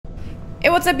Hey,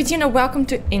 what's up, Bettina? Welcome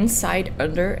to Inside,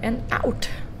 Under and Out.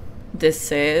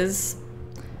 This is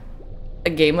a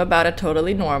game about a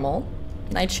totally normal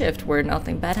night shift where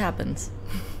nothing bad happens.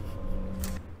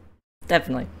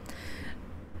 Definitely.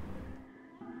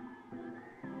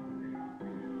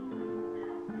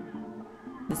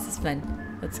 This is fun.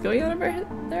 What's going on over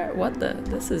there? What the?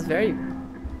 This is very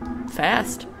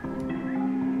fast.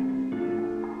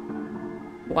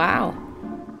 Wow.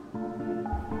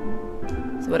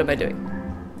 So what am I doing?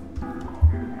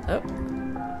 Oh.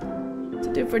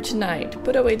 To do for tonight.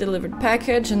 Put away delivered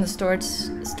package in the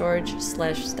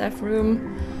storage/staff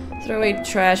room. Throw away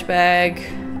trash bag.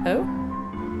 Oh.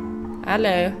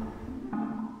 Hello.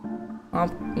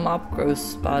 Mop gross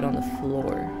spot on the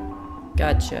floor.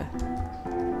 Gotcha.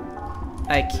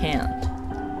 I can't.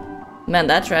 Man,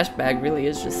 that trash bag really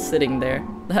is just sitting there.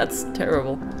 That's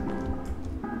terrible.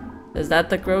 Is that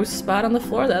the gross spot on the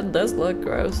floor? That does look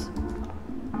gross.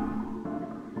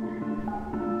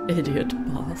 Idiot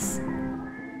boss.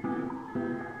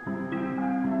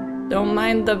 Don't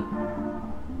mind the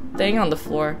thing on the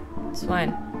floor. It's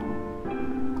fine.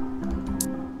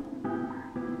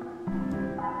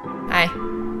 Hi.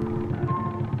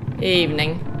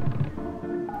 Evening.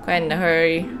 Quite in a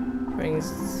hurry. Ring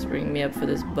me up for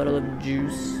this bottle of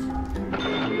juice.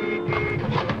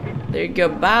 There you go.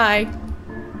 Bye.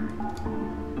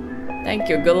 Thank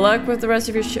you. Good luck with the rest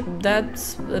of your shift.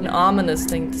 That's an ominous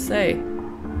thing to say.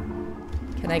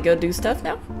 Can I go do stuff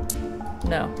now?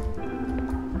 No.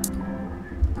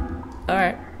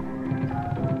 Alright.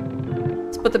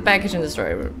 Let's put the package in the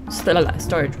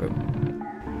storage room.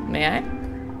 May I?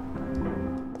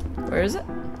 Where is it?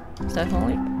 Staff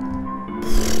only?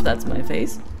 That's my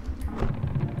face.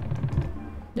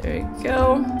 There you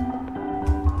go.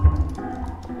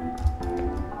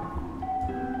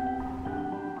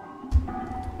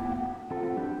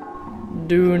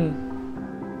 Dune.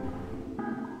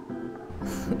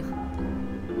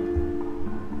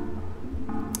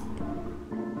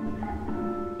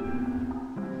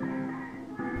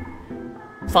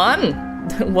 Fun!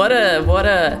 what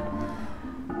an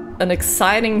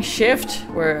exciting shift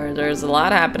where there's a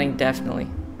lot happening, definitely.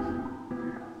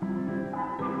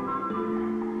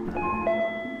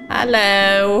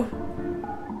 Hello.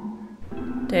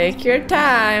 Take your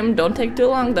time. Don't take too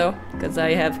long though, because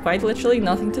I have quite literally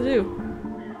nothing to do.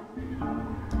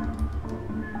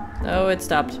 Oh, it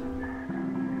stopped.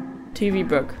 TV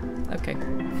broke. Okay.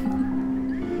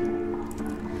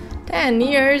 10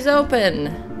 years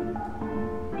open.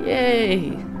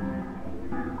 Yay.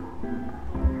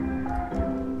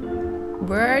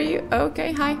 Where are you?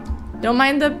 Okay, hi. Don't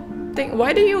mind the thing.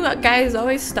 Why do you guys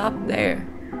always stop there?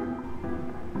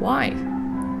 Why?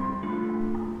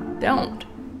 Don't.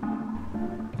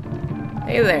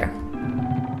 Hey there.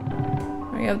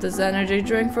 You have this energy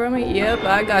drink for me? Yep,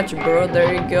 I got you, bro.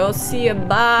 There you go. See ya.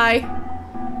 Bye.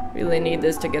 Really need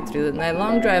this to get through the night.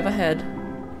 Long drive ahead.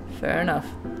 Fair enough.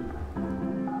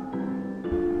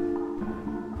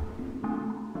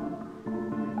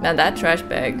 Man, that trash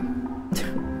bag.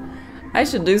 I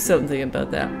should do something about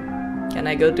that. Can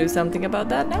I go do something about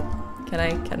that now? Can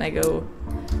I go?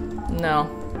 No.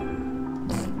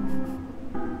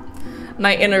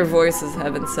 My inner voices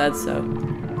haven't said so.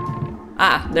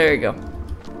 Ah, there you go.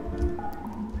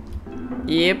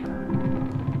 Yep.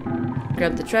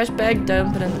 Grab the trash bag,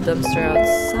 dump it in the dumpster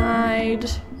outside.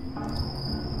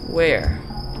 Where?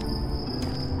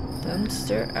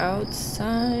 Dumpster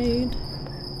outside.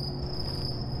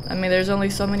 I mean, there's only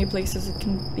so many places it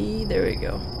can be. There we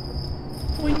go.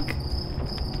 Wink.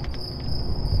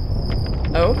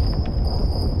 Oh.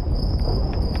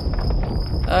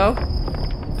 Oh.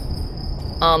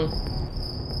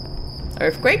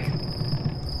 Earthquake?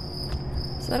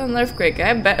 Is that an earthquake?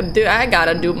 I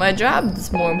gotta do my job.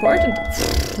 It's more important.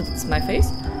 It's my face.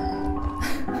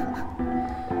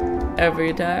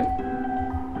 Every time.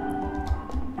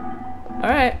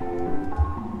 Alright.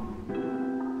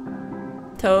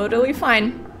 Totally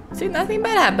fine. See, nothing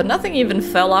bad happened. Nothing even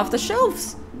fell off the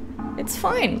shelves. It's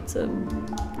fine. It's a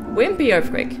wimpy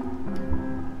earthquake.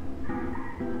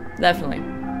 Definitely.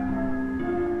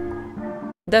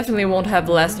 Definitely won't have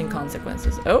lasting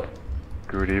consequences. Oh.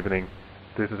 Good evening.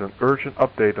 This is an urgent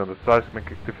update on the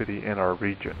seismic activity in our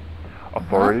region.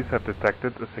 Authorities have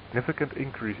detected a significant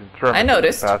increase in tremors in the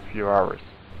past few hours.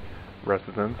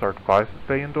 Residents are advised to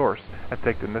stay indoors and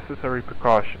take the necessary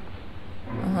precautions.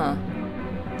 Uh-huh.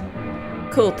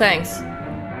 Cool, thanks.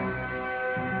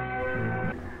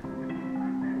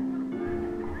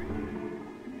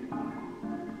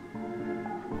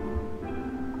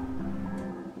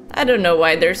 I don't know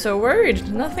why they're so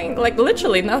worried. Nothing, like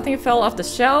literally nothing fell off the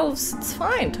shelves. It's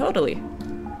fine, totally.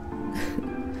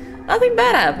 Nothing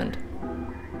bad happened.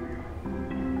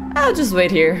 I'll just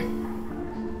wait here.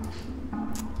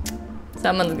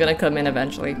 Someone's gonna come in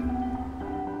eventually.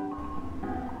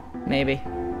 Maybe.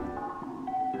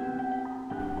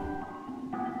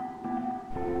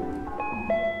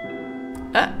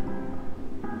 Ah.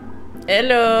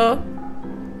 Hello.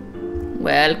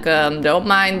 Welcome. Don't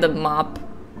mind the mop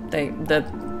thing.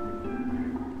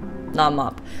 Not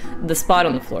mop. The spot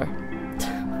on the floor.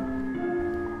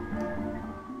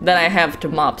 That I have to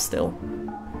mop still.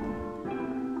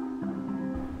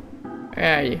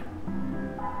 Where are you?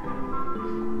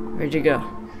 Where'd you go?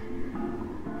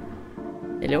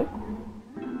 Hello?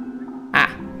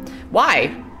 Ah.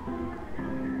 Why?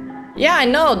 Yeah, I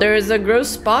know. There is a gross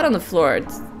spot on the floor.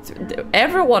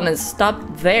 Everyone is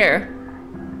stopped there.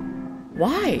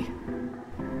 Why?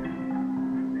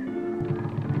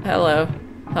 Hello.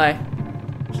 Hi.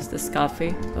 Just this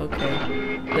coffee?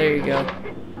 Okay. There you go.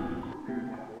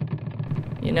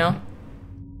 You know?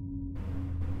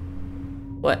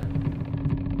 What?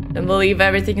 Don't believe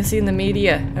everything you see in the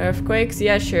media. Earthquakes?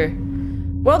 Yeah, sure.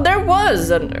 Well, there was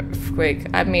an earthquake.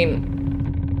 I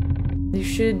mean, you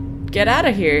should get out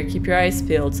of here. Keep your eyes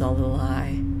peeled. It's all a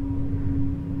lie.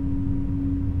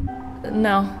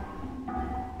 No.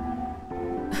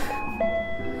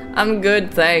 I'm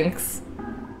good, thanks.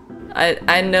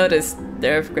 I noticed the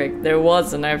earthquake. There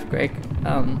was an earthquake.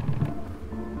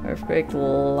 Earthquake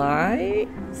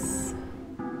lights.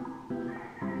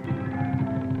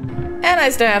 And I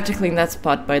still have to clean that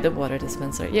spot by the water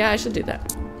dispenser. Yeah, I should do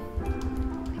that.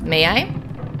 May I?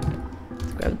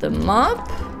 Let's grab the mop.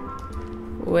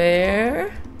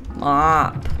 Where?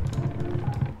 Mop.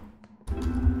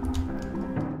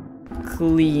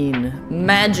 Clean.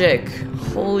 Magic.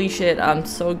 Holy shit, I'm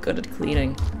so good at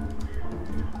cleaning.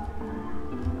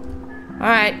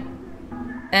 Alright.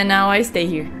 And now I stay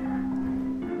here.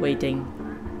 Waiting.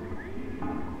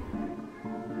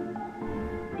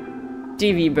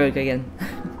 TV broke again.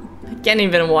 I can't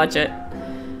even watch it.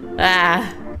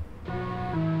 Ah.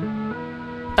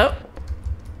 Oh.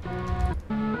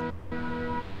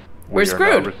 We're screwed.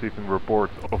 We are now receiving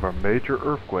reports of a major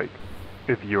earthquake.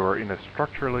 If you are in a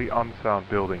structurally unsound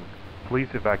building, please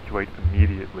evacuate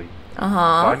immediately.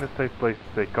 Find a safe place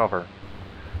to take cover.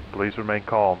 Please remain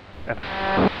calm and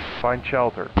find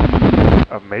shelter.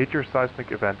 A major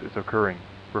seismic event is occurring.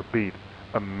 Repeat,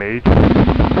 a major...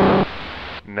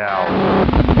 Now.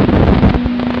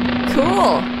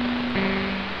 Cool.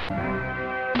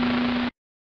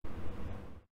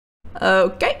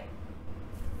 Okay.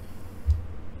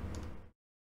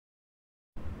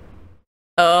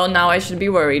 Oh, now I should be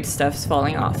worried. Stuff's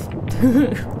falling off.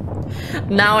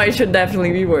 Now I should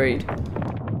definitely be worried.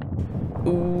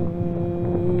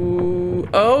 Ooh.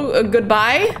 Oh,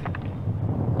 goodbye?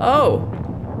 Oh.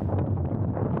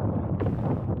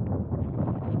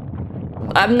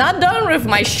 I'm not done with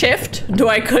my shift. Do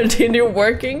I continue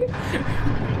working?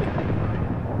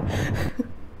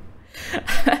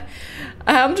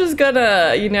 I'm just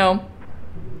gonna, you know...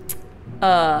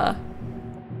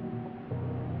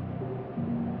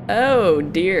 Oh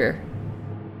dear.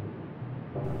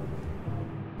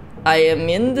 I am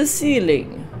in the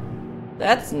ceiling.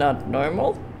 That's not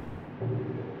normal.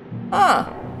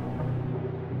 Huh.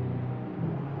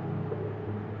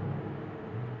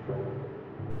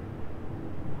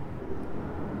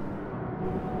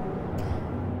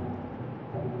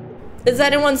 Is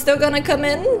anyone still gonna come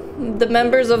in? The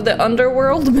members of the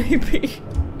underworld, maybe?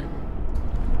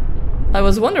 I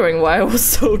was wondering why I was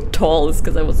so tall. It's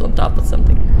because I was on top of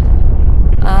something.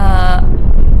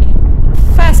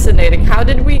 Fascinating. How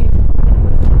did we...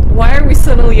 Why are we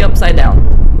suddenly upside down?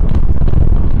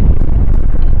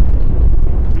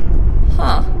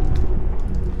 Huh.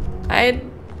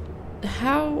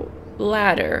 How...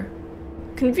 Ladder.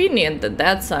 Convenient that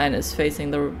that sign is facing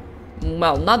the...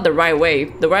 Well, not the right way.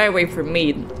 The right way for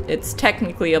me. It's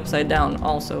technically upside down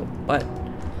also, but...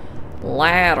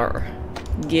 Ladder.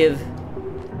 Give.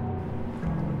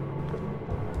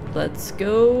 Let's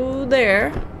go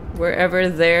there. Wherever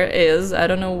there is. I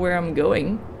don't know where I'm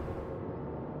going.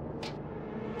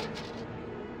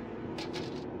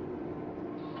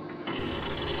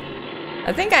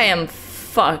 I think I am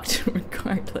fucked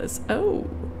regardless. Oh.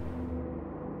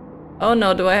 Oh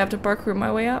no, do I have to parkour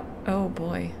my way up? Oh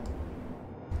boy.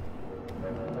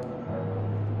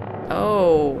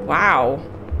 Oh, wow.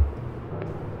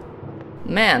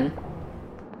 Man.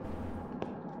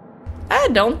 I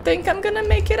don't think I'm gonna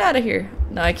make it out of here.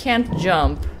 No, I can't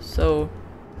jump, so...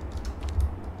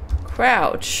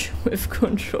 Crouch with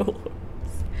controllers.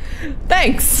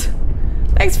 Thanks!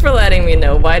 Thanks for letting me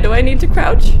know. Why do I need to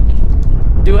crouch?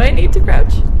 Do I need to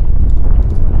crouch?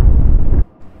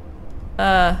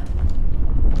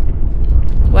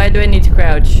 Why do I need to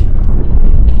crouch?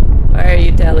 Why are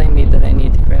you telling me that I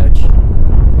need to crouch?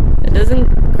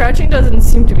 Crouching doesn't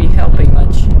seem to be helping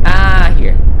much. Ah,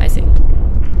 here. I see.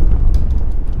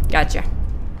 Gotcha.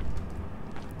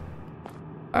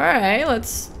 Alright,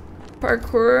 let's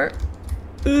parkour.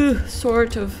 Ugh,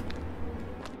 sort of.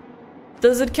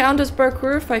 Does it count as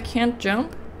parkour if I can't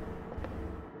jump?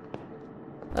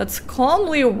 Let's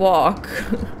calmly walk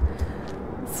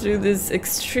through this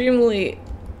extremely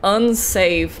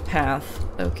unsafe path.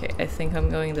 Okay, I think I'm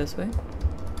going this way.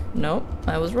 Nope,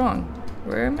 I was wrong.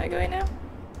 Where am I going now?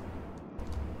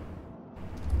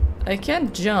 I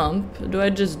can't jump. Do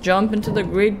I just jump into the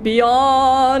great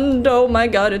beyond? Oh my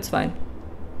god, it's fine.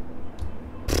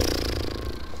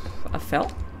 I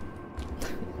fell.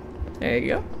 There you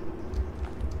go.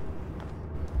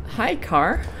 Hi,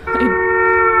 car.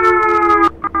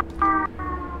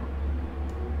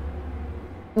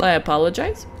 I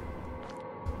apologize.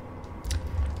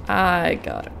 I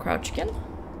gotta crouch again.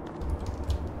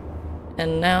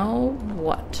 And now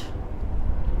what?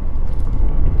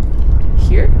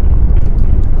 Here?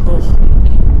 Oh.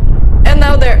 And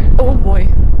now there. Oh boy.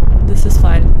 This is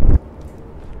fine.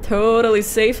 Totally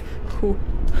safe. Whew.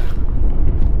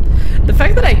 The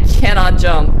fact that I cannot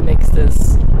jump makes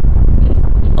this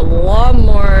a lot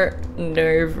more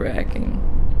nerve-wracking.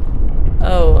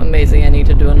 Oh, amazing. I need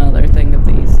to do another thing of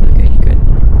these. Okay, good.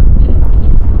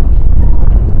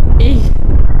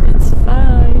 It's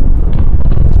fine.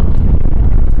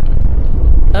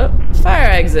 Oh,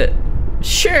 fire exit.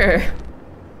 Sure.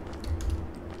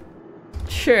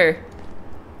 Sure.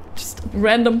 Just a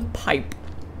random pipe.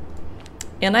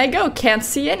 And I go. Can't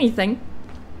see anything.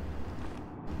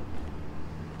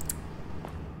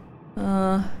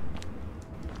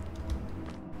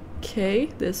 Okay,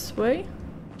 this way.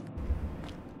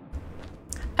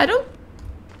 I don't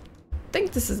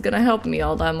think this is gonna help me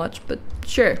all that much, but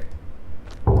sure.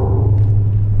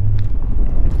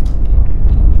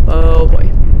 Oh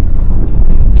boy.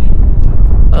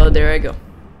 Oh, there I go.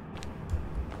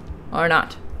 Or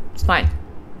not. It's fine.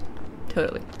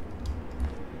 Totally.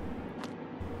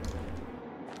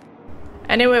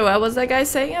 Anyway, what was that guy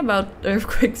saying about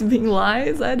earthquakes being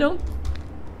lies? I don't...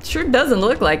 Sure doesn't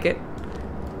look like it.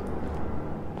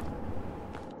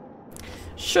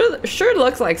 Sure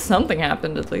looks like something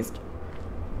happened at least.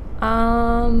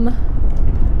 Am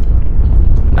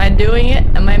I doing it?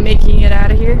 Am I making it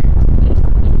out of here?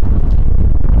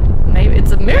 Maybe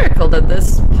it's a miracle that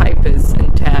this pipe is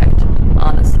intact.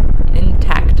 Honestly.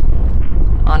 Intact.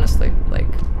 Honestly.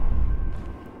 Like,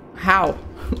 how?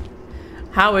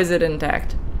 How is it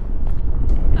intact?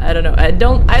 I don't know. I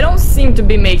don't seem to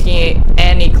be making it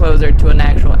any closer to an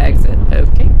actual exit.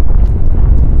 Okay.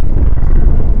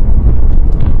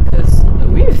 Because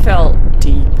we fell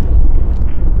deep.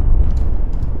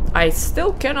 I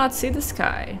still cannot see the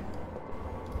sky.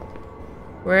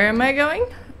 Where am I going?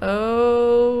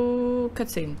 Oh,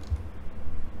 cutscene.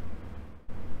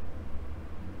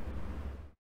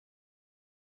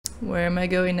 Where am I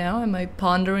going now? Am I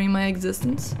pondering my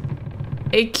existence?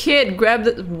 A kid grabbed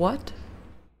it. What?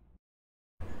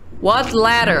 What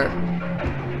ladder?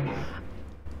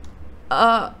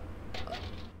 Oh,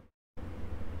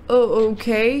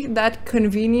 okay. That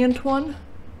convenient one.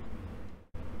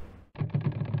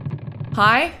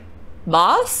 Hi?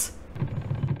 Boss?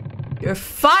 You're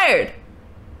fired!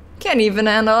 Can't even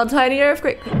handle a tiny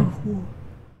earthquake. Oh.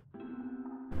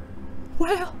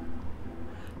 Well,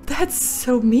 that's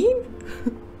so mean.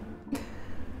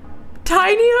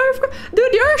 Tiny earthquake?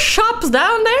 Dude, your shop's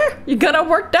down there? You gonna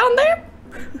work down there?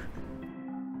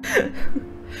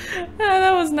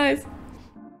 That was nice.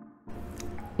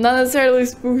 Not necessarily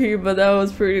spooky, but that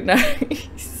was pretty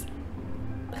nice.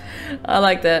 I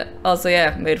like that. Also,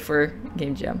 yeah, made for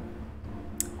Game Jam.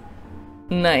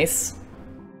 Nice.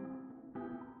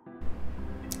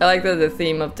 I like that the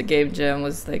theme of the Game Jam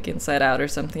was like Inside Out or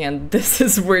something, and this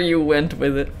is where you went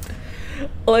with it.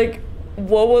 Like,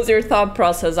 what was your thought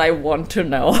process? I want to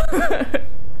know.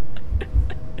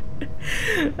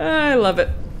 I love it.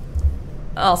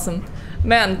 Awesome.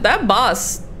 Man, that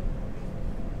boss.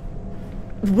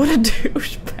 What a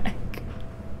douchebag.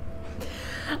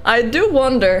 I do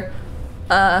wonder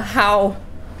how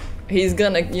he's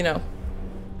gonna, you know,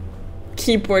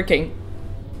 keep working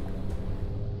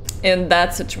in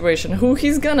that situation. Who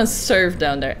he's gonna serve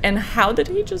down there. And how did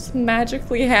he just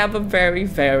magically have a very,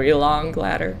 very long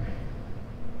ladder?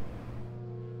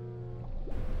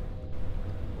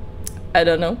 I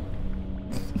don't know.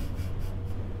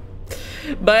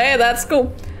 But hey, that's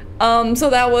cool. So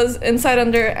that was Inside,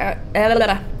 Under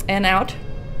and Out.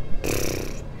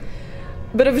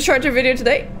 Bit of a shorter video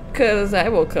today. because I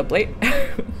woke up late.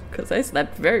 Because I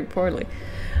slept very poorly.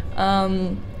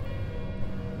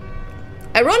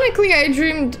 Ironically, I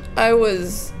dreamed I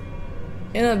was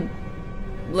in a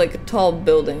tall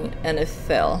building and it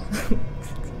fell.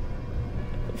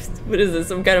 What is this,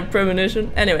 some kind of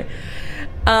premonition? Anyway,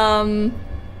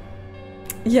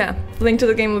 yeah, link to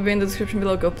the game will be in the description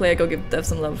below. Go play it, go give Dev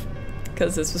some love,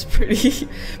 because this was pretty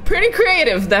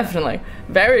creative, definitely.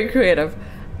 Very creative.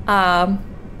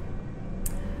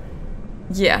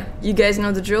 Yeah, you guys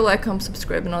know the drill. Like, comment,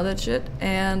 subscribe, and all that shit,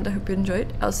 and I hope you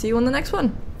enjoyed. I'll see you on the next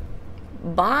one.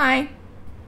 Bye!